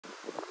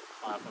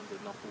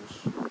500 knuckles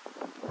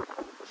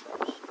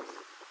push-ups.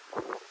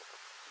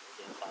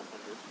 Again,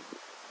 500.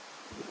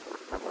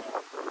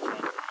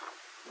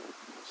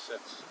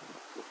 Sets.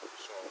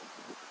 So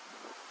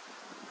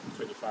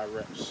 25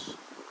 reps.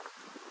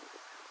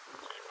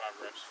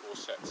 25 reps, 4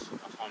 sets.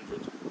 That's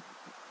 100.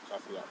 So I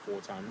feel like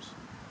 4 times.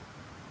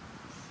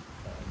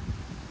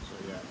 So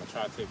yeah, I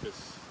try to take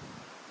this.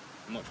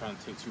 I'm not trying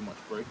to take too much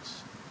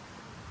breaks.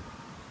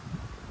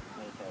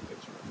 I'm not trying to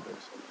take too much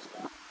breaks. So just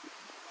like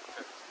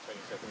 10 to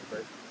 20-second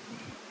break.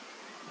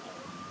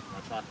 I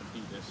try to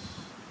complete this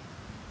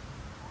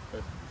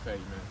 30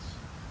 minutes.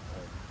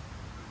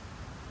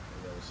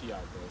 Yeah, we'll see how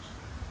it goes.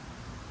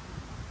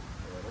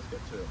 Yeah, let's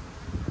get to it.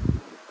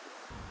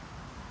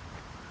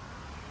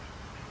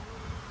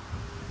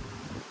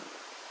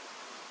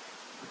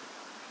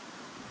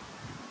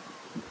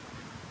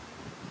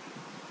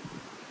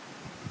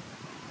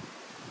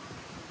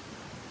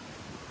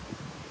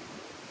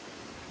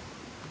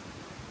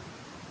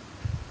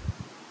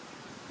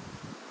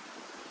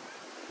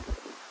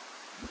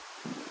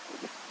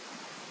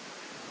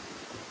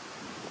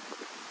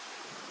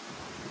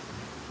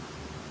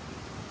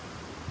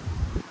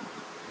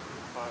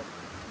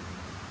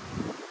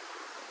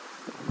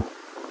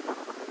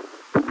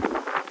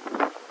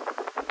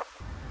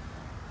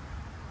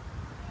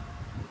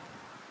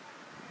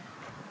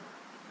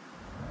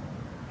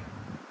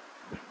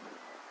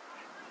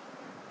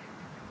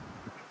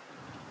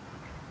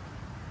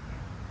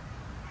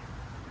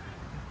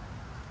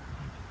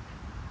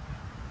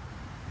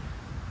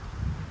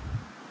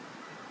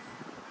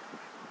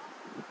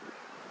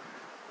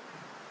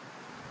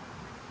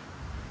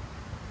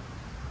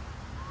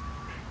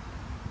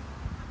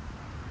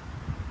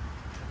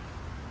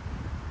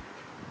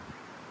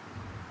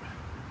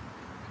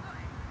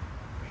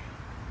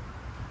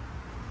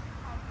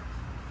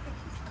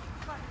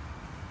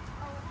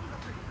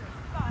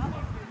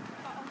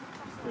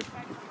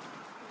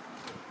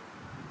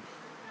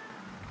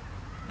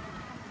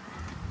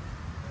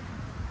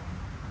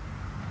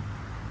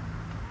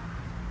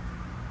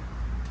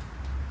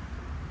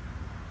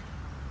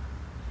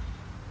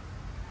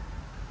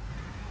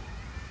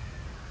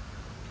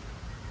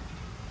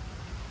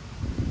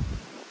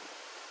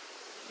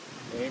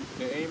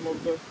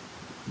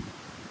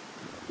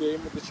 The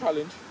aim of the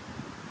challenge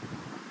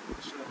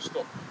is to not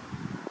stop.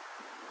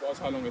 That's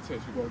how long it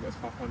takes. We've got to get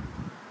 500.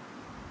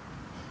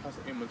 That's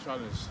the aim of the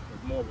challenge.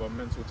 It's more of a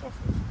mental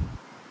toughness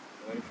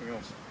than anything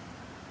else.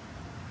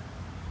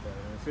 But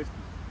 50,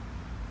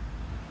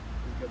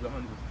 we get the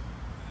 100.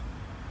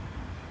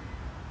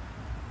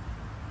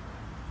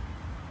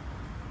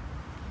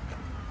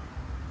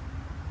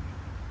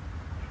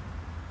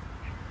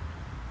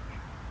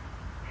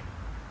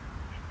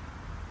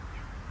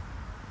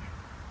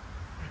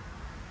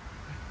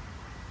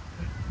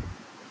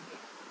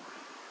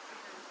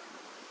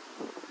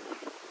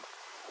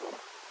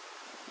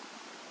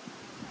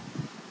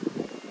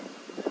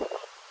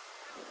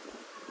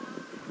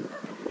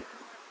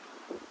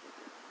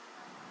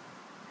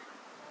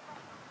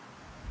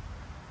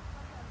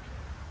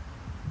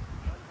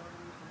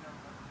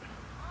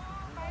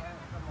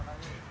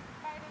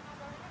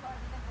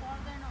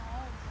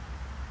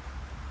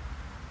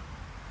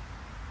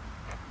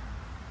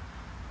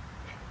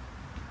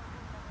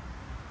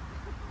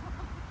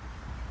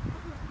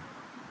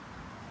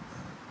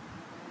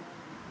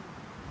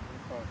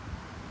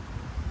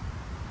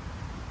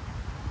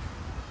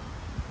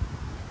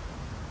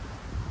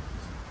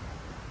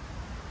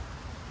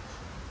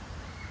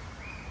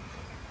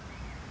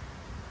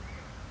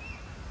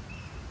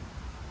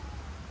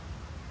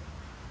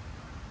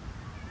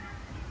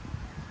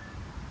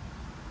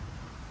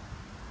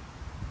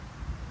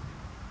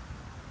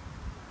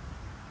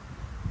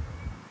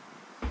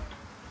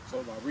 It's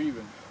all about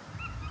breathing.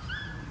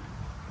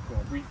 You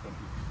gotta breathe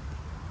properly.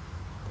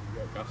 You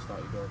get gassed out,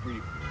 you gotta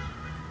breathe.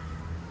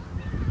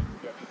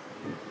 Yeah.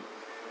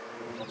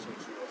 Muscle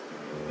too.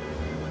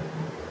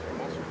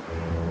 Muscle.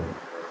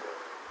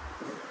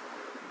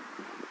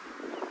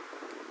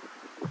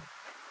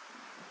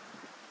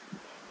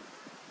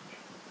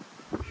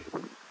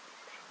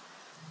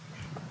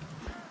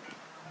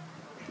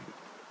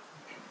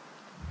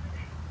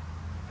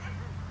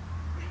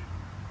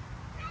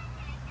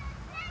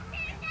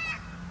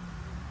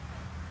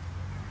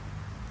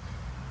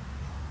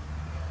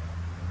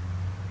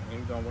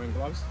 You don't wearing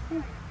gloves?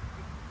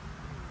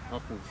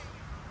 Of course.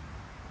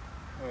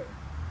 Right.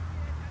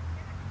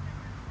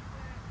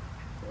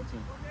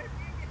 14.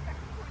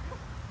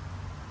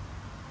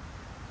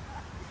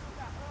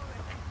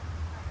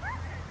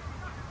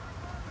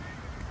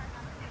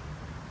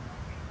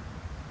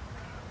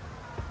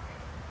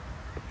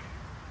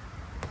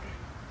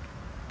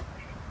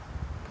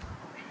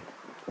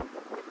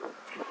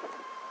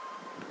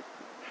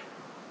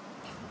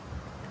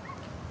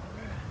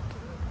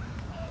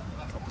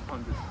 Couple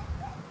hundred.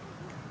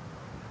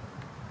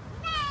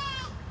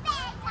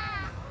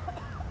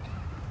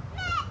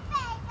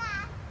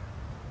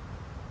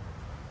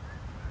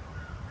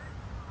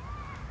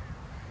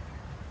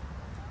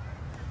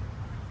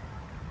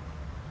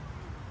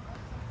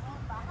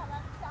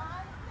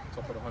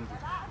 top of the 100.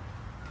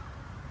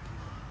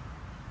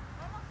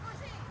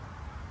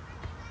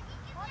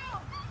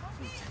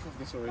 Take off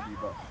this already,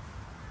 but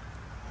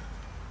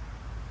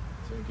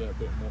so you get a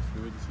bit more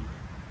fluidity.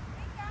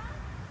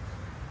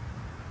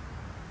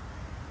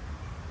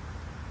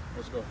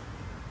 Let's go.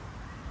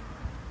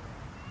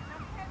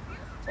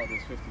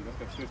 Target's 50. Let's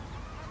get 50.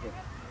 Let's go.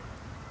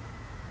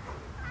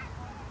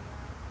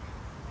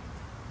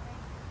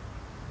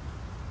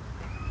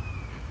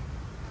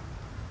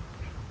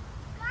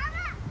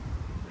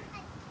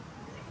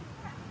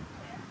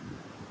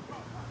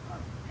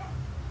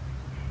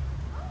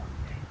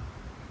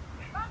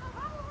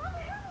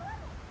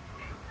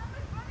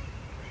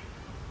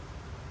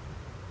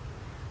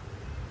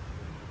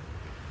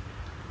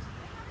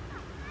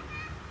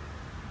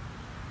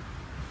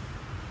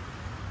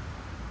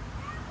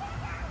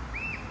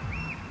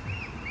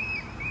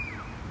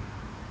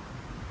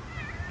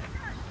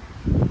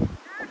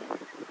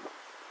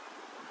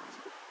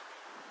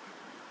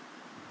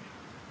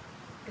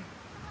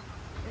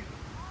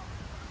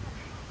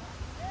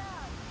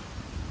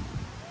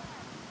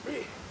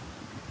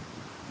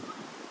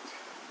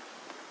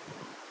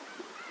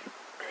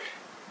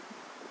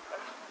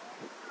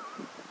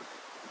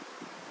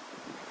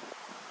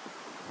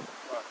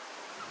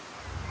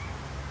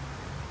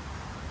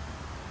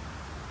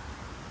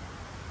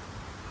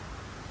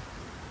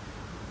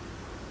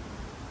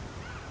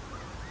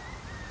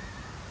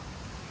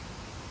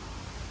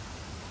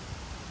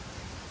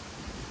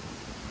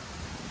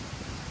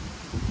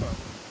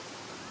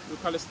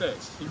 With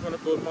calisthenics, if you want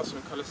to build muscle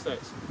in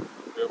calisthenics,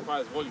 it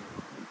requires volume.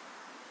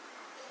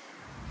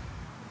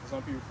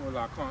 Some people feel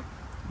like I can't.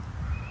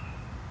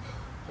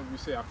 Some people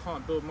say I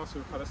can't build muscle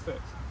with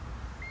calisthenics.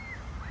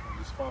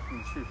 It's far from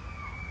the truth.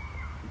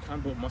 You can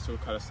build muscle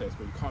with calisthenics,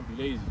 but you can't be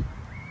lazy.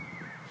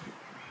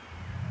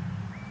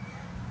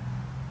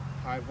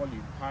 High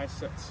volume, high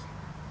sets,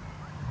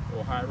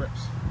 or high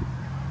reps.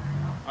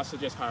 I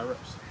suggest high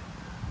reps,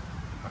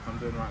 like I'm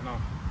doing right now.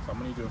 So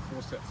I'm only doing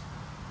 4 sets.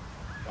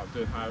 I'm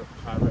doing high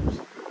reps.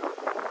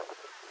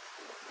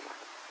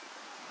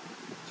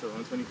 So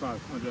 125,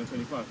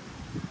 125.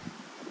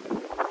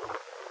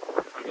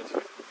 I get 50.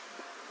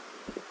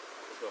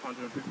 So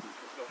 150.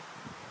 Let's go.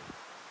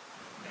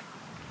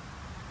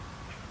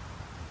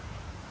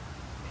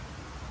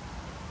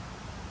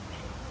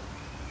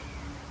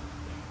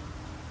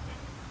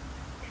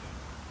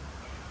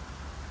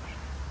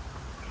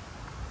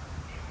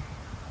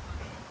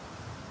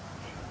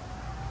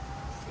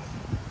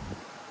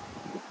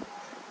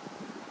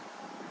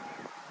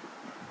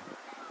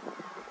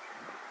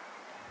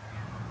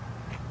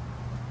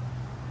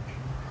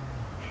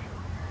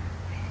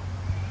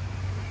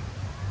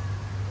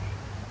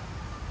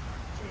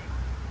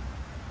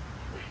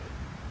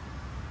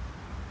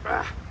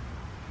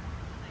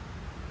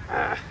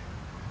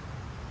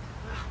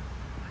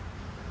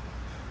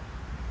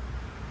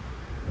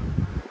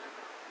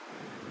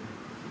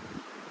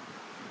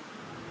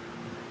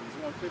 It's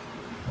 150.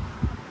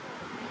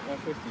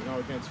 150. Now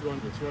we're getting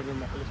 200. 200.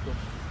 Let's go.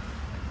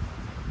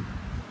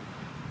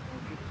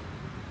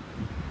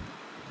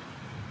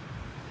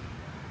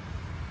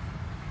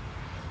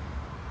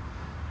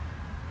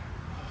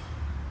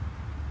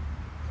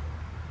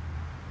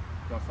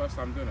 My first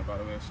time doing it, by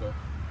the way, so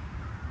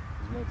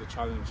it's more of the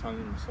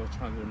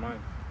challenging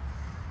mind.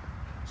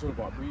 It's all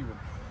about breathing.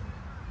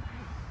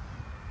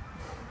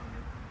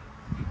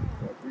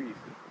 Gotta breathe.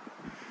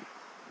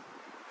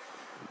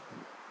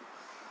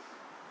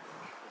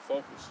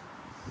 Focus.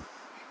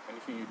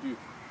 Anything you do,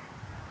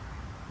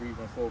 breathe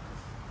and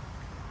focus.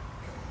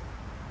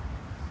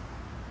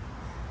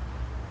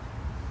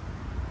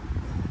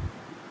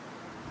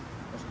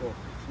 Let's go.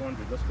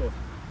 200. Let's go.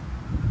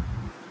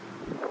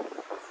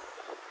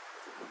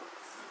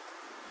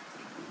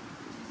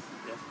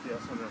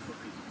 Yes,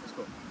 150. Let's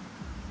go.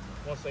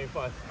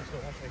 175. Let's go.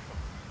 175.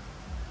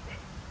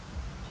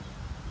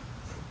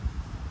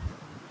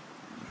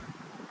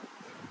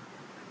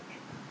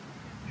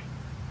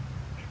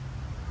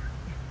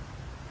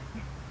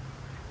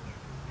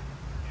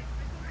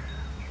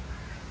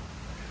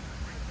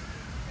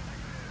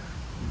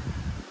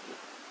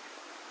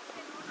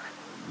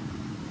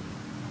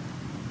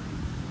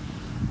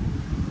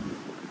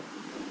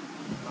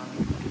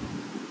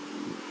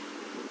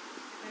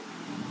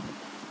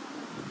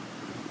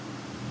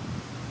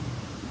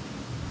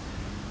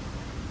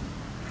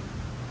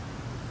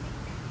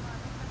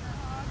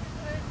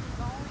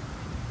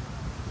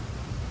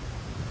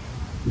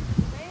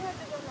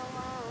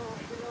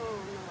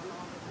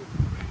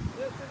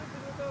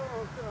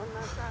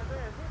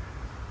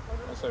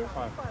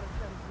 $175.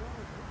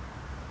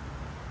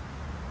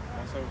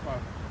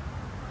 175.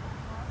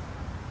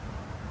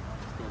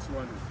 Let's go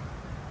 200.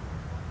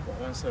 What,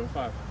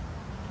 175?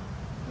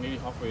 Nearly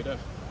halfway there.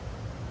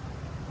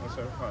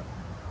 175.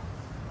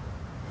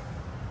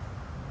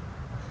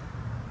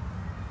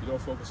 You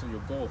don't focus on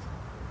your goal.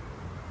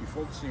 You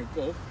focus on your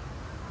goal,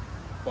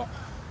 but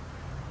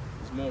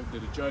it's more of the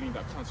journey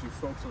that counts. You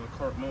focus on the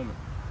current moment.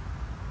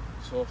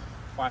 So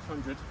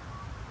 500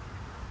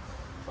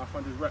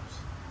 reps.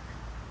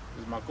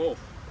 is my goal.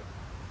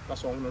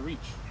 That's what I want to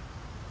reach.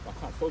 But I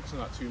can't focus on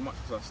that too much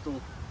because I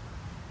still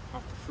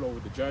have to flow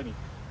with the journey.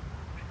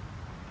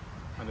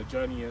 And the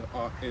journey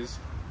is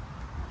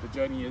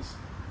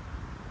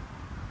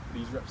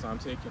these reps that I'm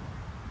taking.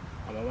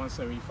 I'm at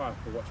 175,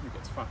 but watch me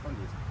get to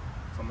 500.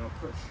 So I'm gonna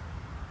push.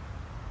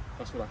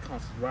 That's what I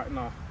count right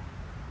now.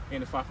 In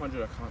the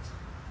 500 I count.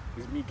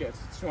 It's me getting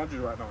to 200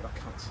 right now that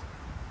counts.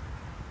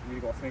 You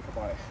really gotta think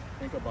about it.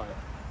 Think about it.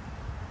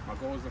 My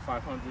goal is the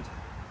 500,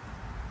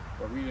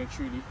 but really and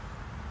truly,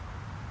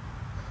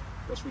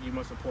 what's really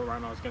most important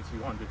right now is getting to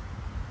 200.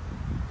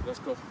 So let's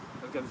go.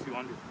 Let's get to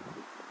 200.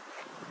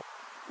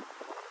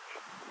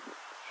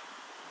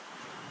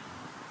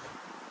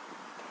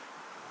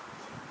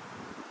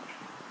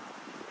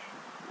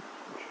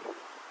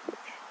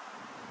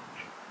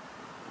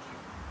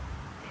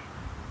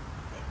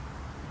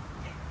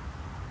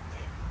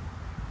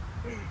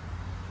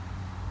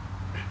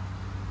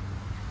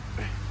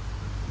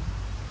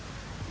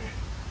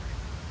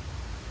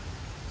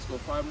 Let's go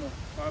 5 more.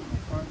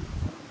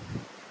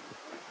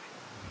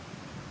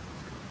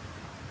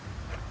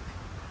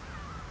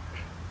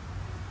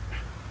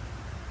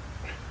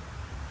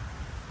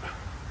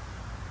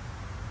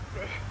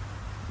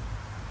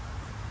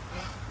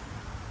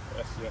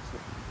 Yes.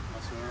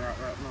 That's where we're at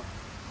right now.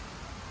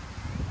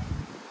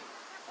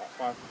 At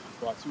 5,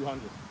 about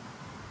 200.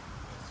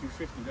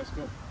 250, let's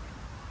go.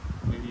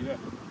 Nearly there.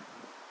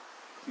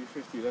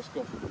 250, let's go.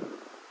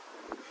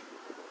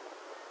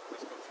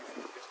 Let's go,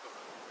 250, let's go.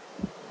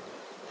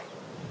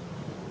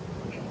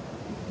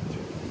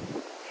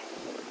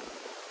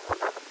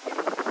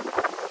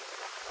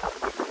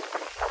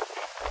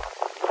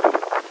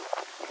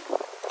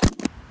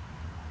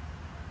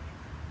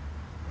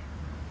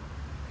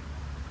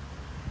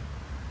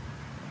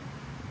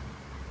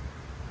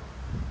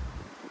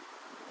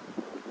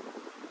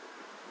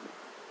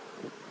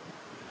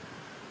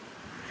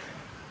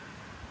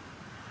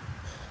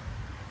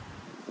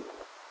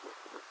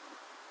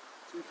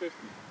 $250,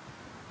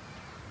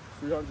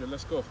 300,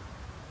 let's go.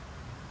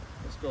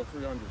 Let's go,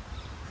 300.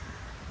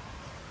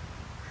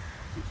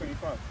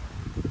 225.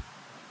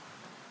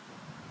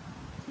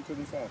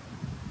 225.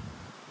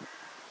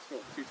 Let's go,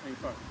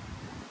 225.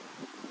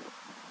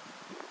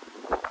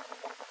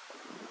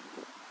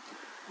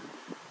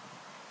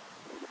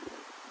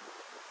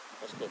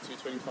 Let's go,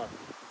 225.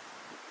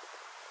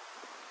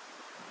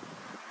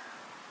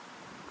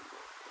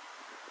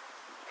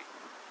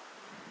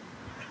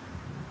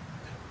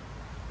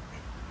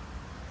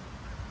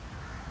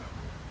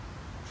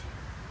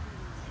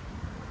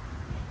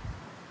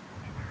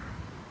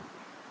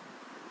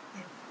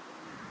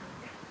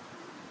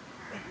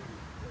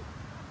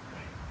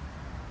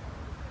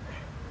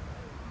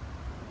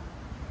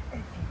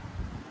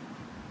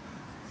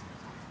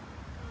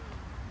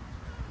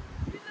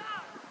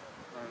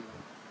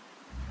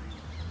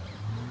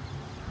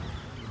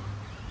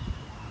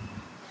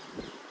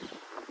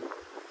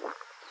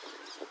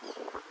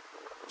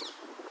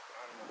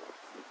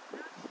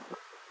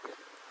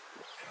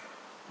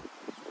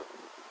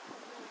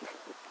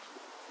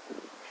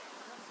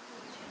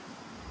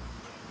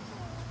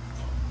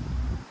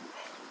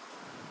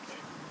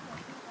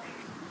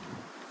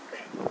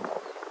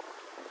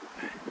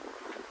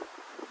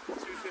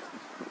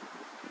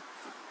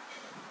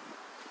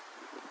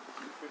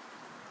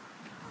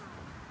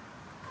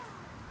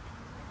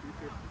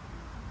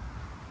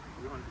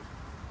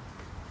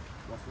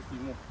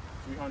 More,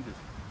 300.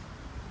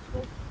 Let's go.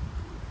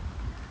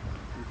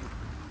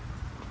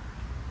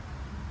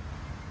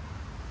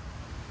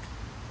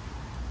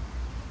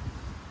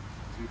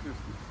 250.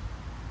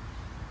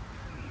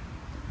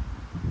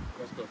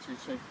 Let's go.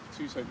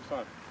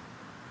 275.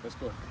 Let's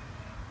go.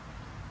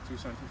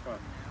 275.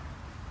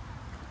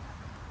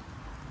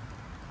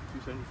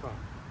 275.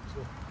 Let's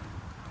go.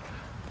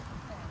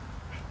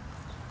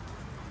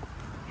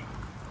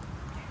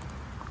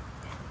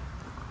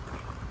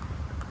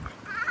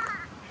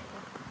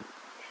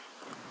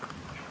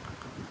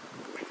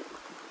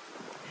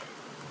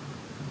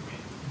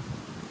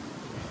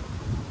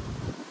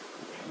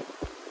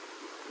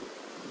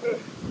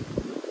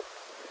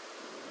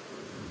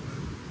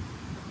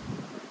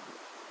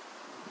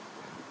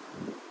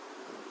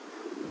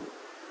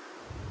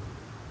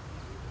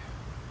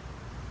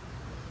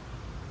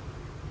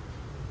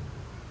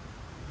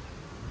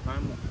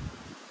 Nine more.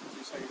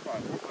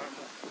 275.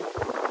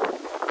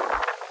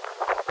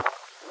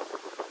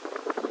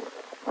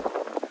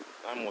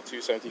 9 more.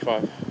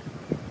 275.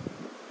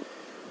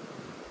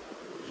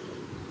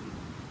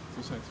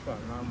 275.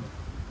 9 more.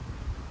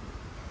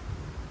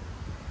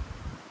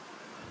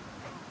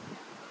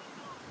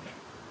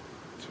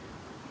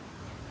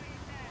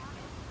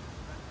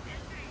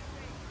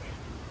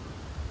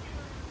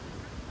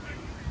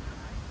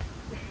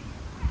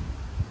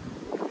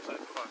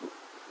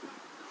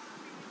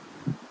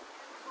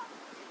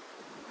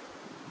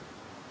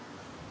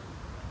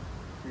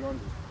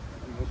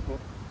 Let's go.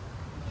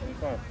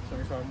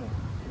 75 more.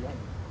 300.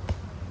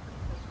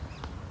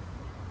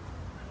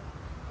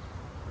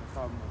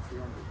 25 more.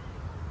 300.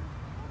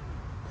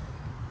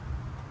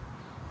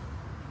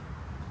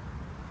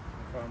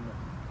 5 more.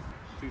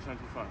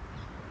 275.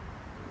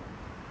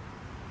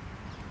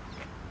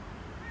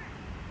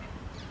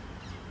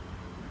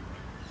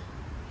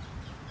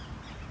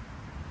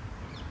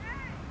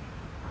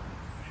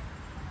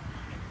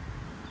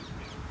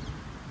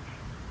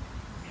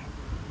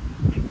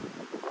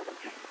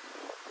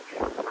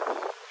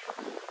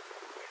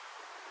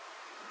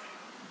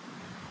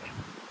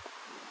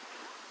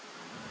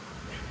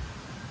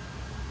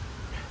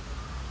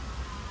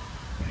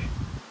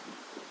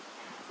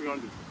 Two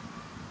hundred more.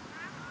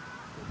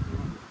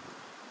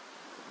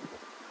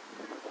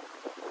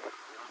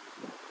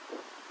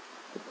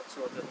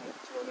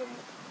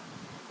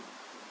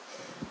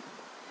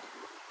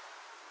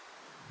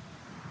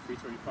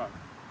 325.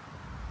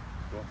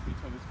 Well,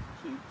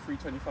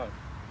 325.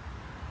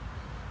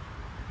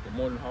 We're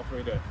more than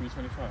halfway there.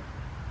 325.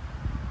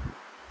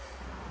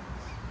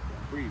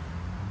 Breathe.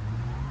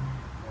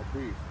 Now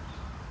breathe.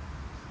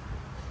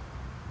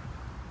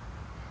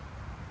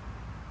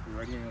 You're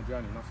ready on your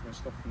journey. Nothing can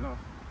stop you now.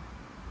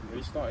 You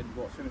already started. You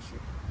gotta finish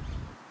it.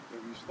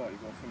 Wherever you start, you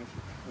gotta finish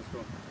it. Let's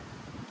go.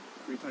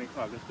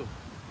 325. Let's go.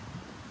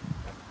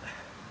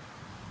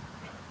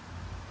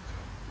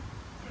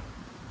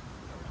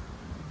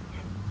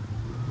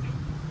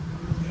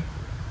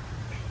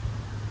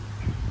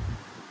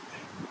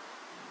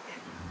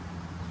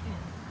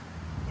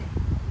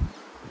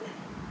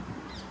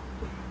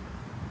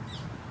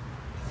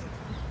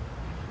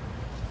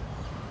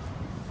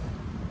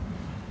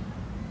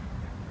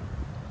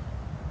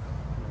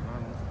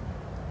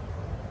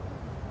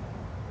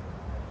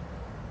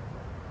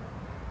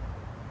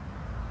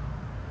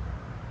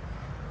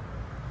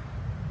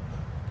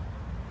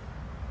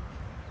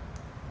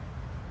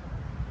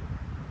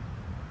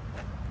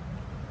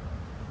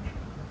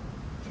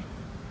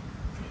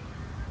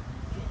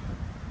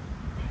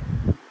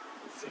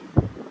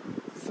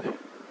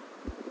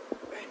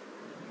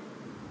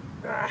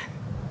 Ah.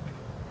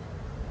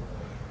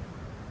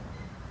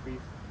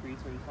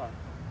 325.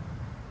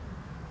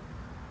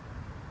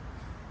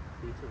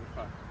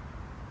 325.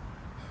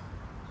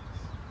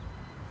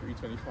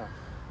 325.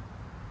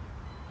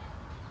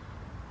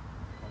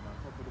 On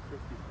top of the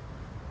 50.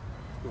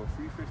 Let's go.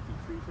 350.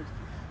 350.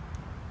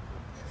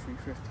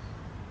 350.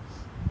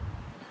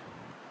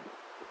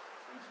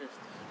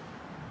 350.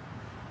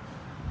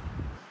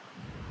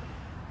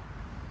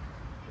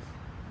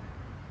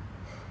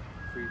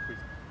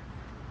 350.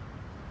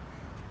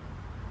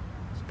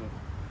 Let's go.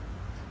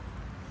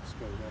 Let's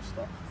go. We're gonna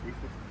start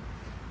 350.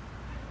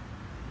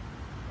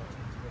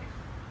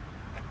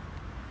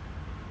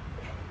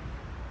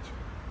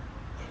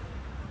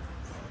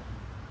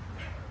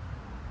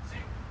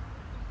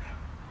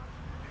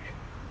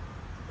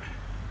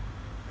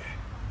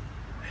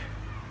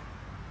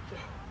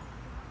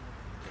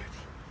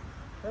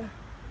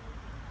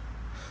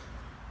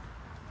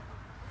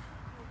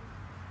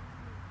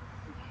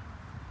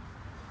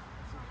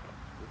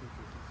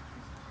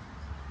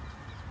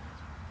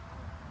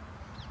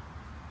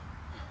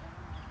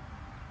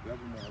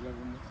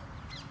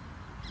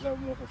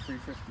 Eleven more for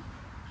 350.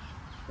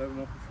 11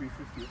 more for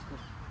 350. Let's go.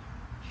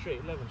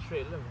 Straight 11.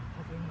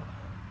 Popping up.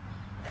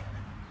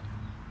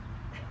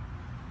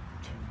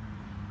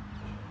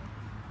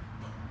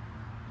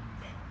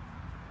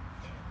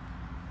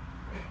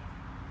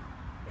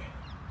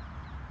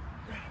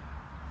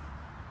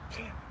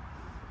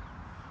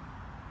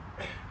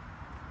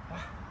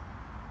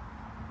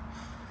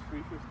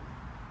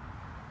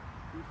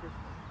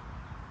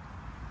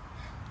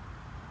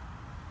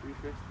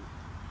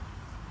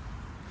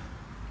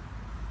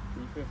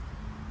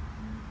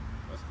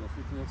 Let's go.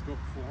 50. Let's go.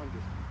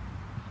 400.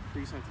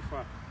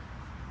 375.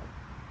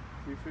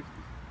 350.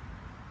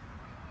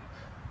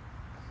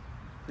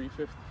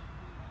 350.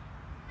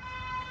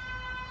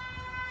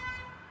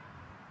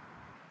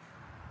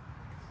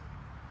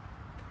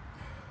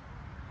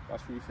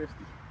 That's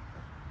 350.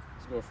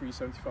 Let's go.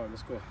 375.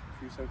 Let's go.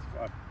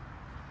 375.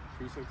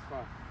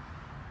 375.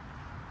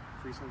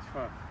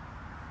 375.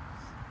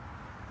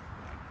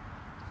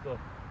 Let's go.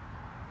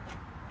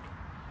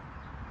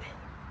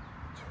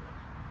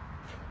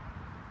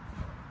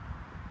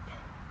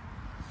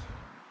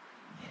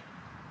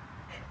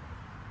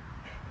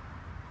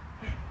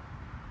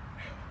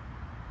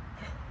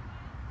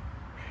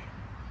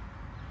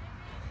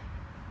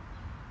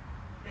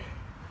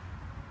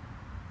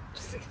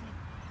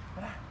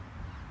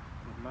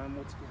 Nine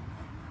more to go.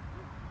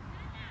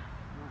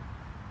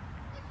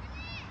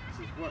 This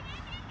is work.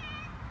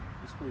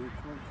 This is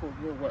called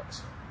real works.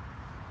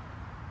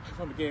 If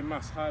I'm getting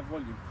mass, high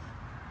volume.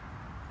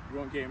 You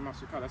won't get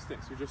mass with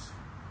calisthenics, you're just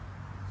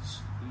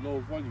low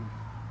volume.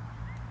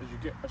 As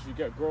you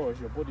get grow, as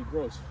your body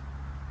grows,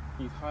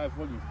 you need high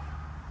volume.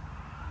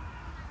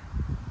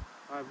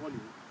 High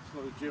volume. It's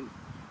not a gym.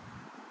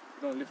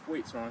 We don't lift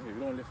weights around here. We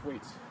don't lift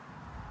weights.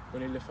 We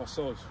only lift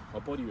ourselves, our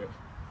body weight.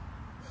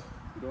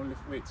 We don't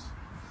lift weights.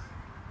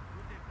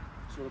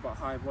 It's all about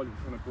high volume.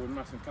 If you want to build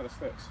mass in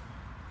calisthenics,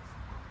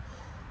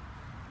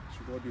 so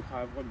you got to do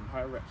high volume,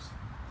 high reps.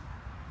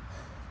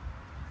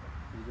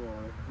 You go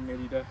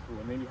nearly there,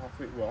 or nearly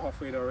halfway. Well,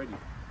 halfway there already.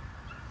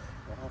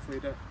 We're halfway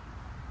there.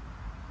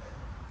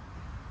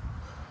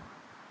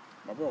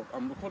 My bro,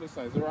 I'm recording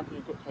side. Is it right? Can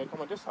you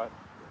come on this side?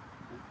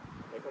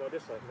 Hey, come on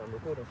this side, I'm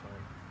recording fine.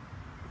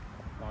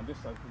 No, on this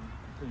side.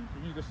 Can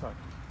you use this side?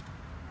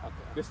 Okay.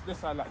 This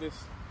side like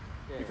this.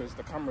 Yeah. Because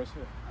the camera's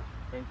here.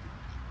 Thank you.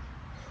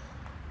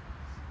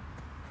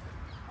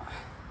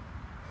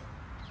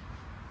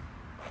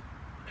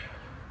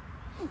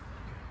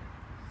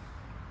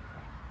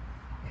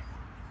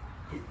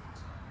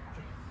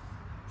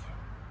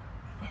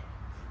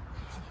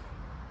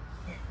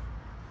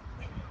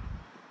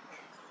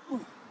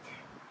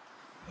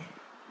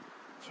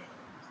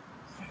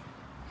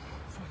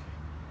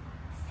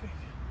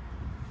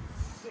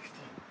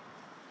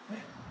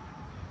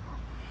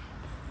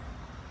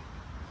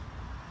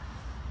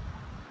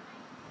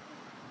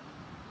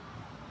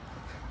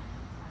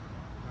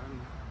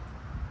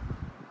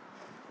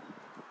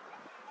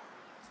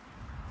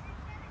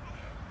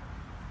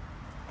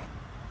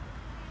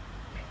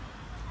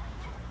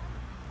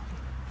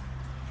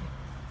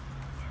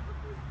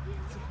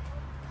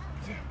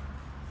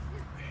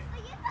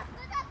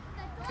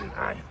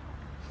 Aye.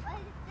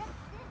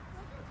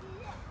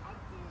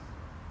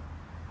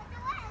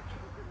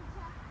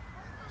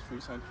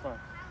 375.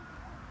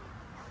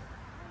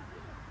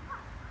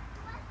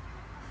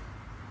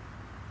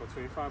 For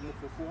 25 more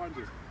for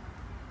 400.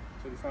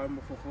 25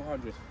 more for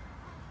 400.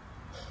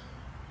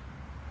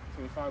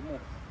 25 more,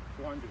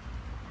 400.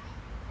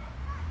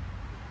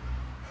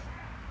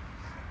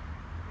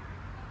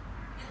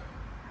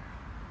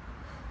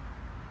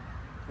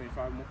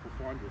 $25 more for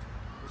 400.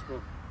 Let's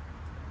go.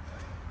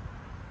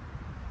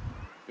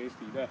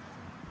 Basically there.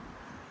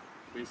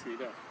 Basically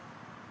there.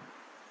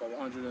 Got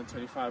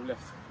 125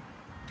 left.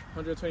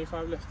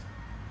 125 left.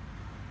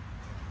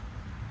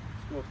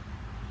 Let's go.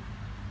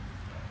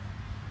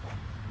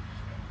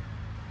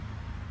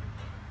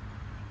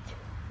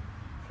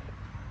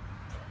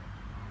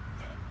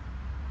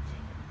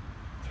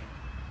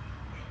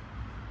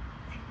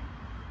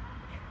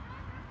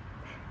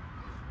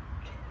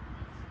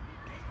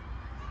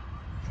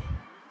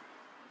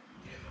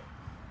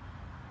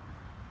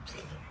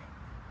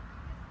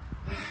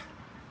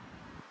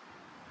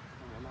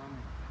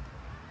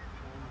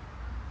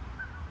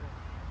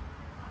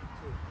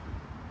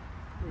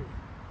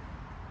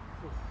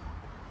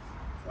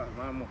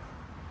 Vamos.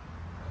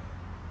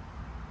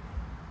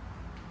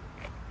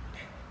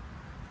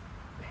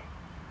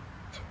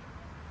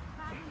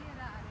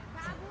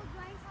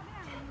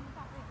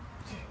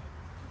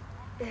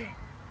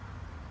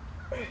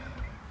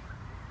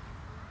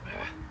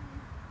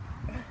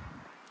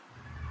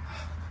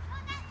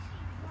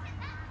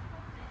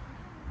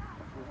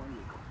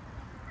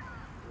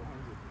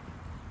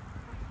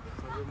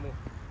 More.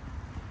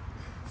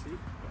 See?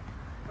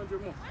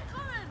 100 more.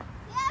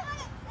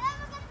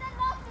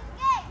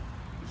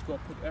 Just gotta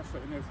put the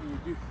effort in everything you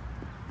do.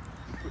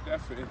 Put the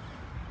effort in.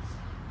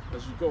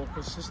 As you go,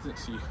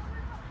 consistency.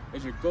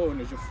 As you're going,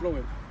 as you're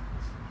flowing,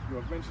 you'll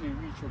eventually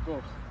reach your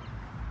goal.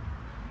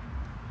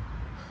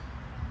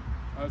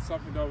 I heard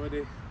something the other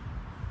day.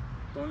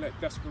 Don't let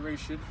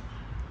desperation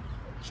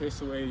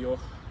chase away your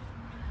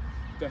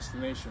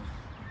destination.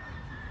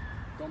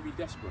 Don't be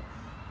desperate.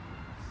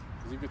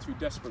 Because if you're too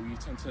desperate, you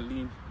tend to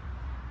lean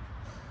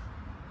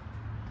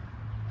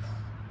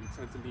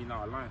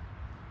out of line.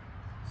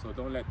 So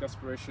don't let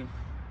desperation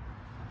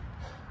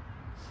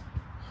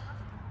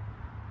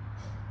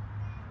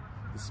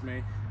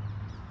dismay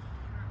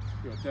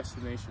your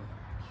destination.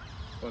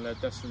 Don't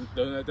let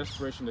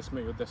desperation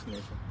dismay your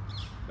destination.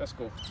 Let's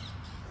go.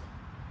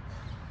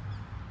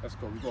 Let's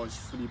go. We gotta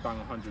just fully bang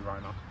 100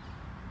 right now.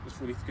 Just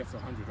fully to get to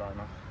 100 right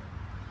now.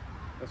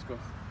 Let's go.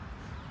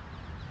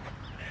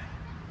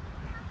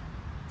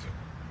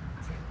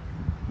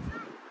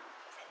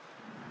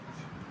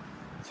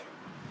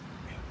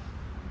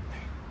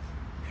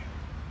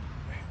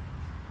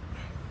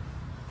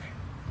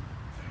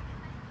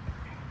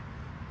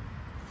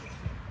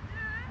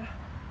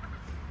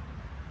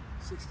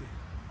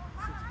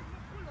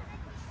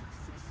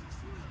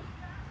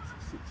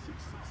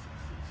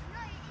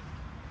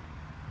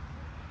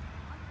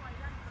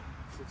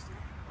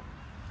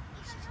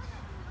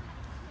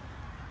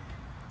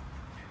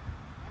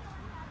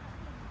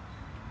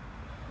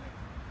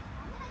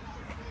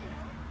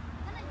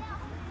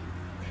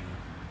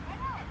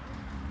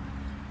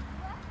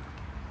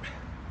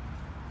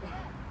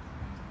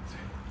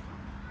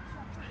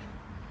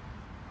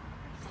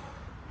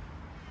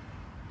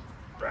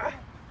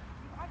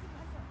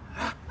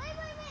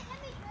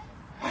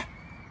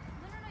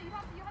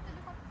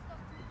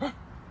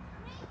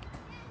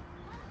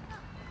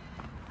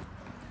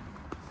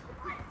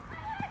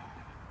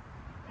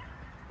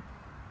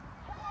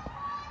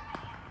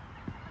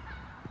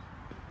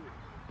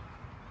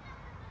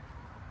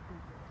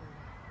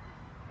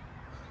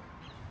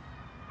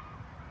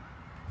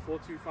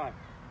 $425.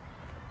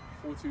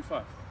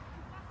 $425.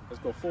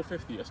 Let's go.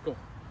 $450. Let's go.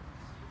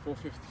 $450.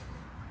 $450.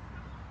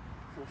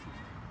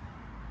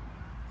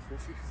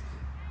 $450.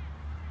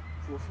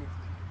 $450.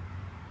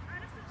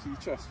 See your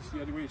chest. You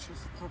see the way your chest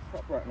is pumped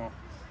up right now.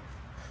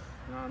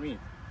 know what I mean?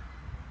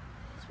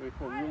 That's what we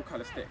call real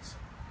calisthenics.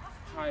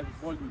 High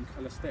volume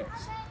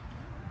calisthenics.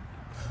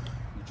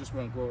 You just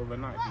won't go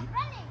overnight, B.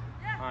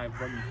 High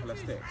volume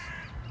calisthenics.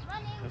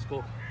 Let's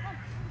go.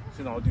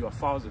 So now I'll do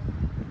 1,000. But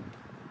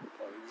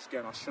we're just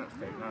getting our strength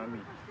there, you know what I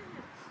mean?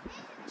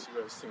 Let's see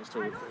where this thing's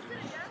still recording.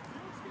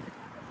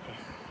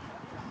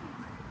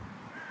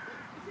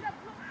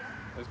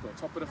 Let's go,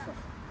 top of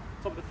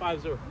the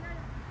 5-0.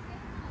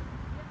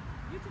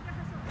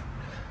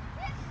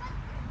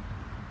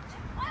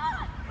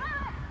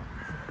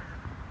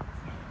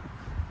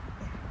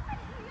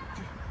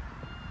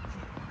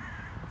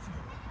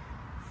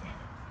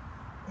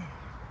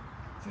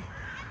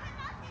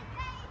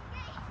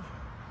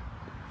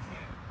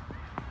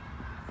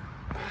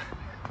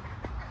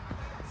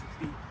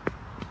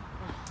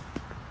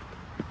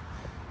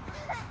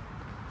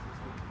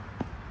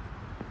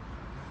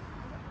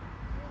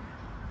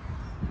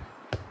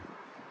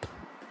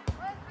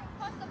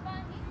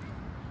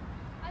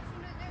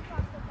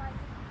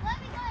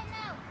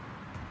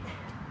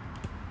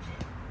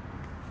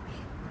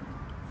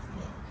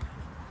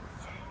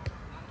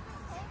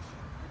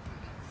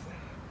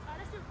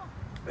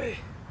 Hey.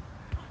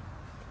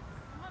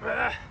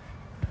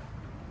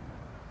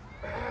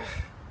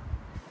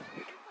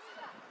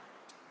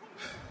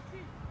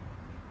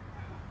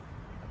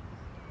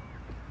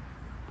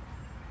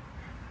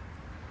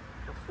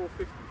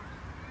 450.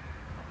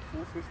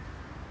 450.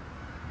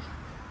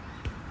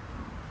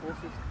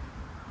 450.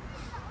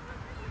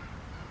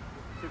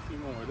 50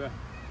 more right there.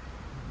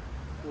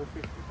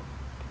 450.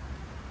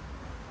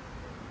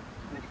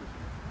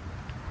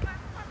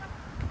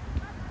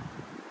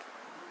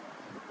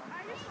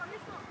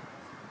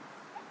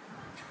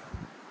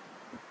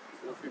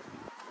 450.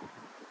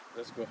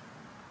 Let's go.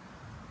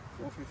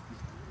 450.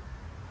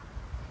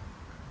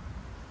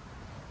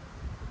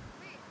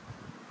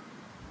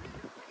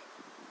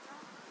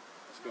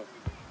 Let's go.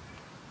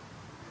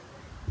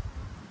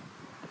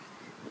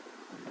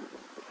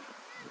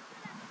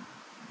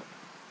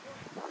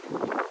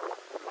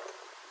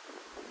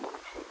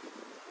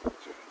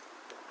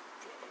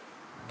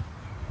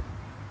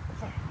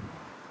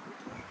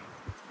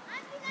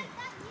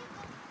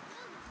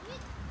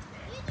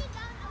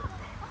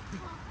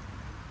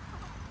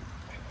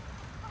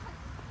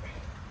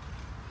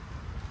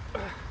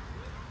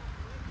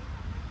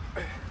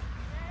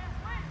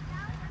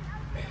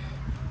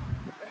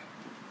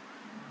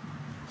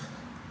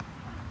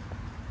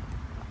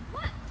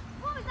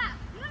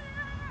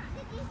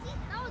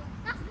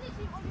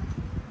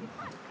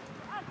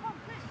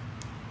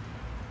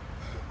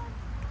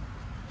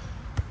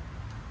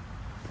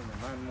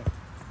 Nine more.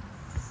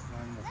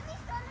 9 more.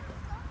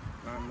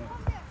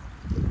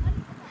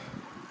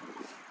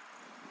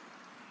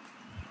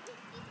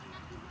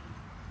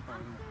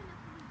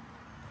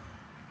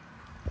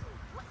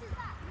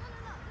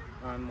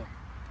 Nine more.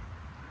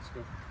 Let's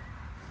go.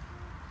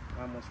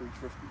 9 more to reach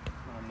 50.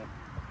 9 more.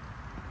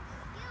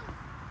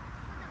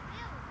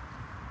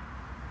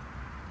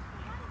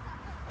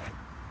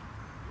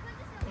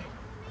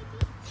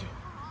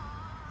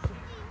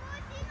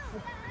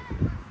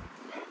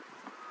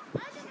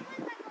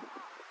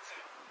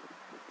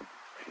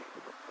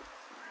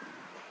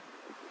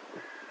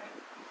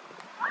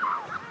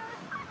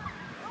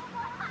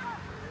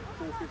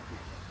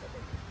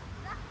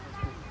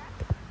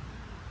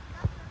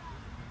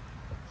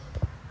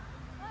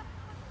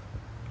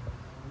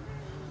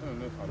 I don't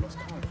know if I lost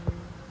count.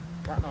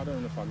 Right now I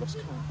don't know if I lost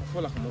count. I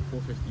feel like I'm on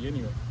 450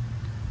 anyway.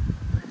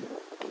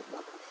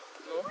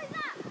 No?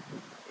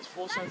 It's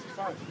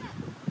 475.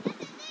 It's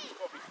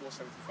got to be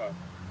 475.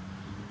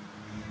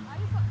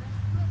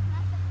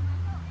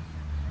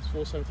 It's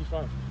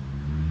 475.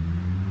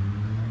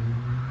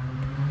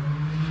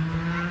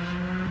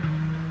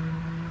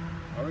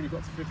 I already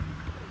got to 50.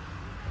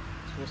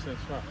 It's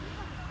 475.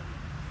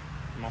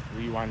 I'm gonna have to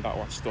rewind that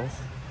one still.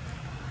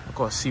 I've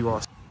got to see what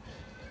else.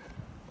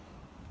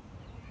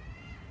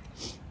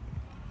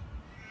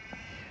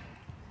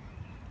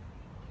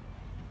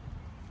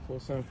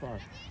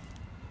 475.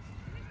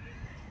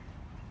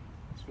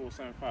 It's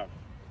 475.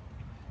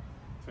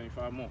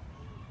 25 more.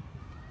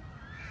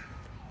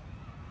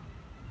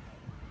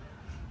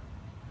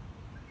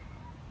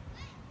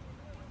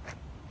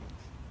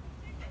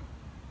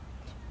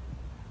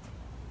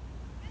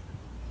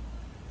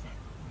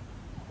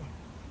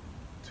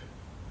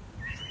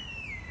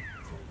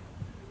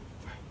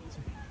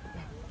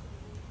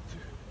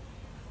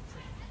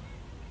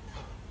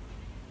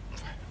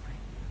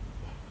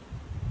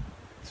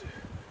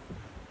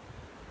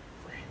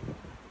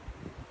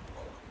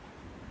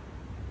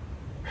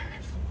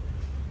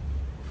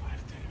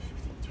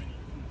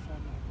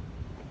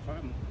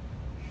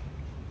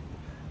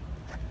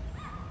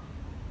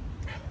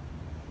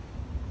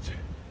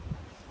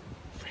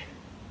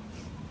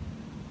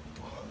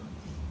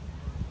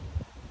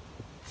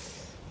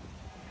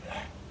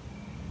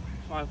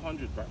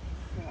 $500, bro.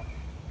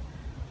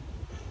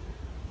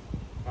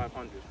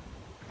 500.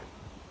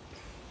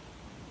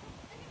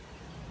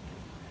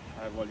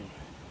 High volume.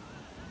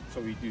 That's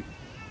what we do.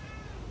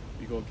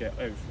 We go get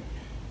everything.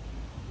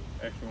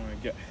 if you want to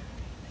get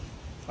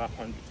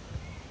 500.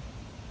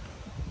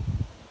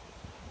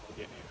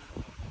 Get it.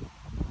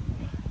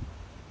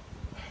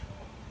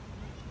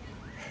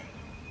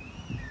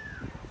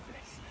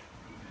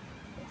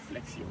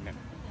 Flex your neck.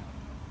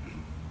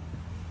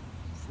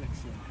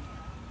 Flex your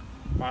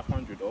neck.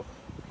 500 though.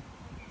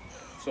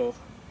 So,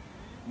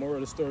 moral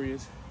of the story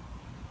is,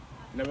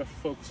 never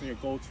focus on your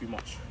goal too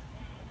much.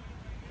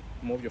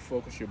 More of your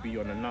focus should be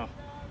on the now.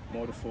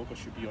 More of the focus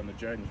should be on the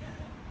journey.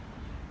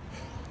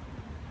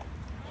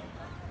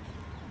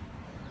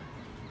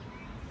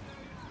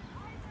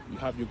 You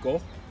have your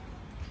goal,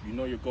 you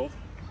know your goal,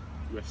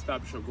 you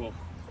establish your goal.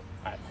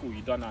 Alright, cool,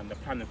 you done that in the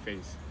planning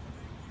phase.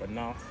 But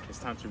now it's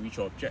time to reach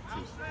your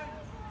objectives.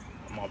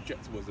 My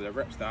objective was the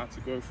reps that I had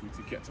to go through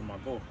to get to my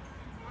goal,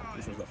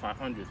 which was at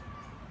 500.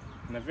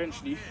 And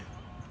eventually,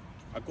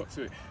 I got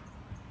to it.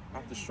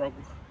 After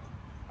struggle,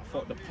 I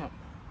felt the pump.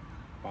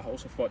 But I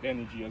also felt the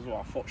energy as well.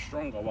 I felt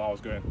stronger while I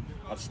was going.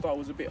 At the start, it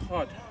was a bit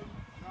hard.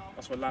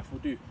 That's what life will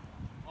do.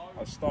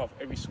 At the start of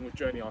every single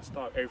journey, I'll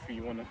start everything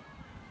you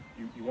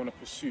wanna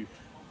pursue.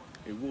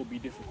 It will be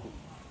difficult.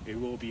 It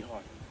will be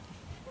hard.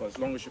 But as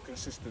long as you're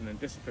consistent and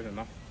disciplined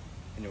enough,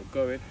 and you're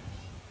going,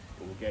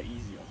 it will get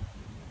easier.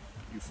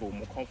 You feel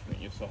more confident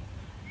in yourself.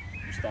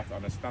 You start to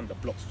understand the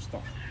blocks will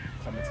start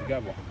coming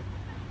together.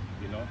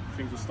 You know,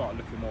 things will start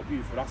looking more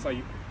beautiful. That's how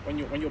you, when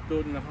you're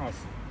building a house,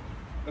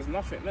 there's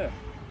nothing there.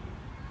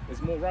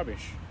 There's more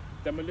rubbish.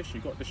 Demolition,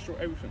 you got to destroy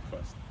everything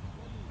first.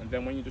 And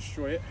then when you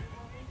destroy it,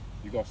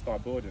 you got to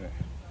start building it.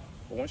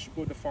 But once you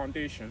build the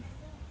foundation,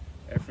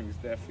 everything is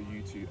there for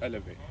you to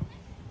elevate.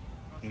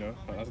 You know,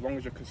 and as long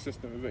as you're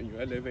consistent with it and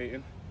you're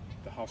elevating,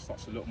 the house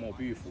starts to look more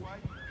beautiful.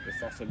 It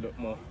starts to look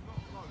more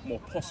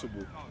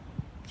possible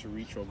to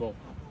reach your goal.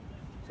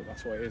 So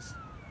that's what it is.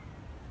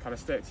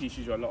 Calisthenics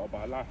teaches you a lot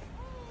about life.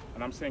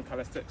 And I'm saying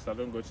calisthenics, I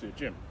don't go to the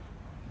gym.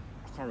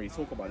 I can't really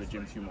talk about the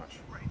gym too much.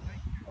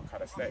 Or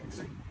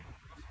calisthenics.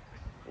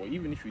 Or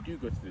even if you do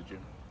go to the gym,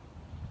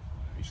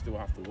 you still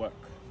have to work.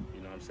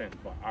 You know what I'm saying?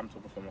 But I'm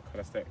talking from a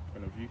calisthenic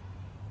point of view.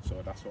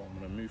 So that's what I'm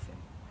going to move from.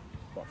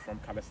 But from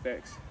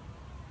calisthenics,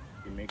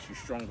 it makes you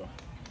stronger.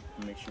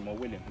 It makes you more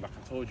willing. Like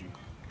I told you,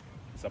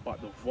 it's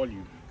about the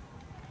volume.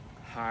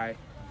 High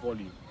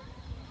volume.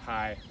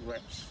 High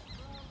reps.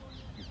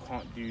 You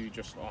can't do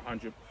just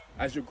 100.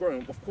 As you're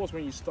growing, of course,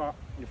 when you start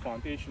your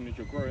foundation, as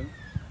you're growing,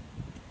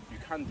 you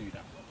can do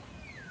that.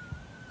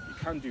 You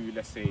can do,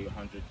 let's say,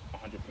 100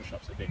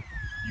 push-ups a day.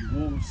 You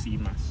will see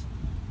mass.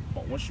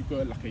 But once you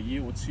go like a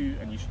year or two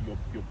and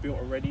you're built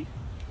already,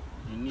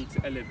 you need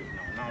to elevate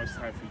now. Now it's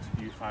time for you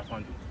to do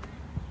 500.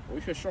 Or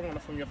if you're strong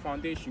enough from your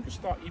foundation, you can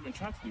start even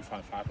trying to do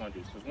 500s.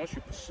 Because once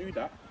you pursue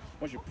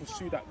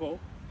that goal,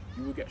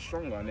 you will get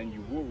stronger and then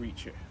you will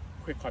reach it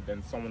quicker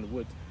than someone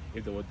would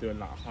if they were doing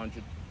like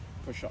 100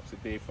 push-ups a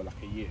day for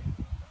like a year.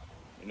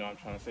 You know what I'm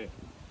trying to say?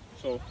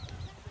 So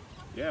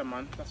yeah,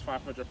 man, that's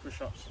 500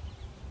 push-ups.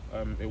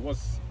 It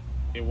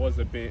was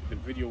a bit, the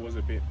video was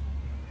a bit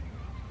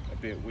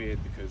weird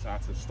because I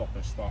had to stop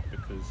and start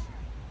because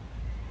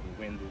the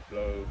wind would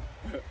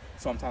blow.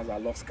 Sometimes I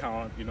lost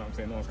count, you know what I'm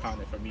saying? No one's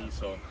counting for me,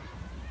 so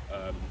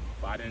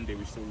but at the end of the day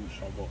we still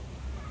reached our goal.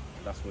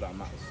 That's what that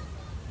matters.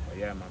 But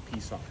yeah, man,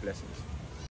 peace out, blessings.